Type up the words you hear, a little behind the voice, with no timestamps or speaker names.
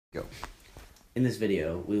Go. In this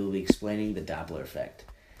video, we will be explaining the Doppler effect.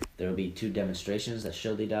 There will be two demonstrations that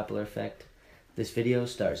show the Doppler effect. This video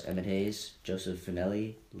stars Emmett Hayes, Joseph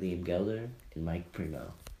Finelli, Liam Gelder, and Mike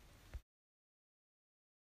Primo.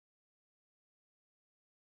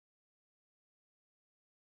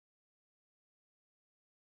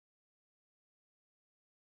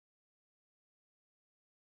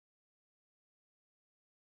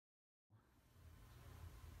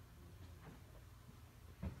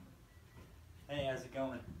 Hey, how's it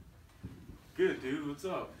going? Good, dude. What's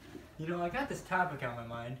up? You know, I got this topic on my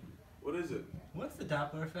mind. What is it? What's the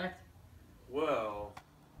Doppler effect? Well,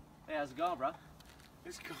 Hey, how's it going, bro?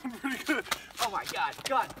 it's going pretty good. Oh my god,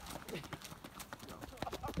 gun!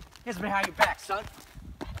 Here's behind your back, son.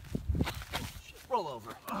 Roll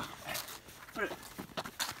over. Put it.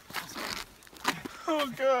 Oh,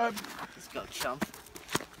 God. Let's go, chump.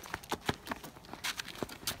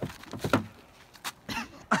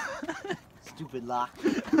 Stupid lock.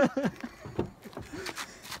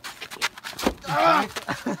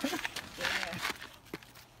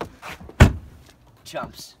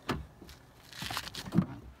 Chumps.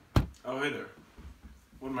 Oh, hey there.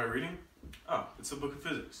 What am I reading? Oh, it's a book of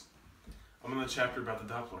physics. I'm in the chapter about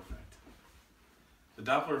the Doppler effect. The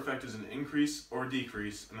Doppler effect is an increase or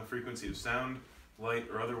decrease in the frequency of sound, light,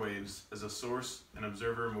 or other waves as a source and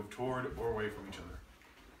observer move toward or away from each other.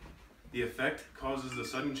 The effect causes the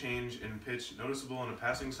sudden change in pitch noticeable in a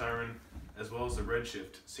passing siren, as well as the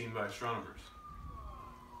redshift seen by astronomers.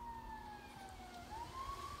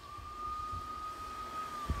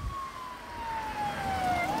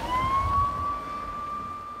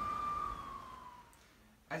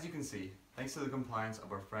 As you can see, thanks to the compliance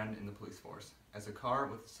of our friend in the police force, as a car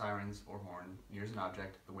with sirens or horn nears an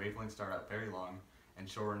object, the wavelengths start out very long and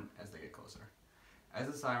shorten as they get closer. As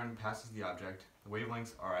the siren passes the object, the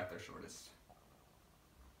wavelengths are at their shortest.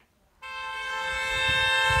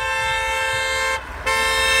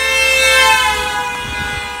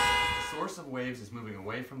 The source of waves is moving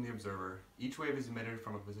away from the observer. Each wave is emitted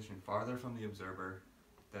from a position farther from the observer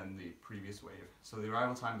than the previous wave, so the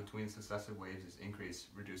arrival time between successive waves is increased,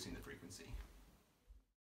 reducing the frequency.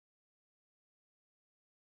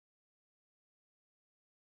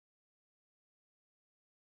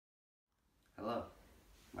 Hello,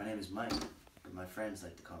 my name is Mike, but my friends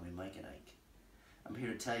like to call me Mike and Ike. I'm here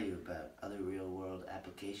to tell you about other real-world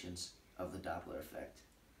applications of the Doppler effect.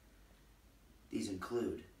 These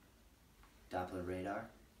include Doppler radar,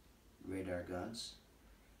 radar guns,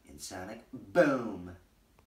 and sonic boom.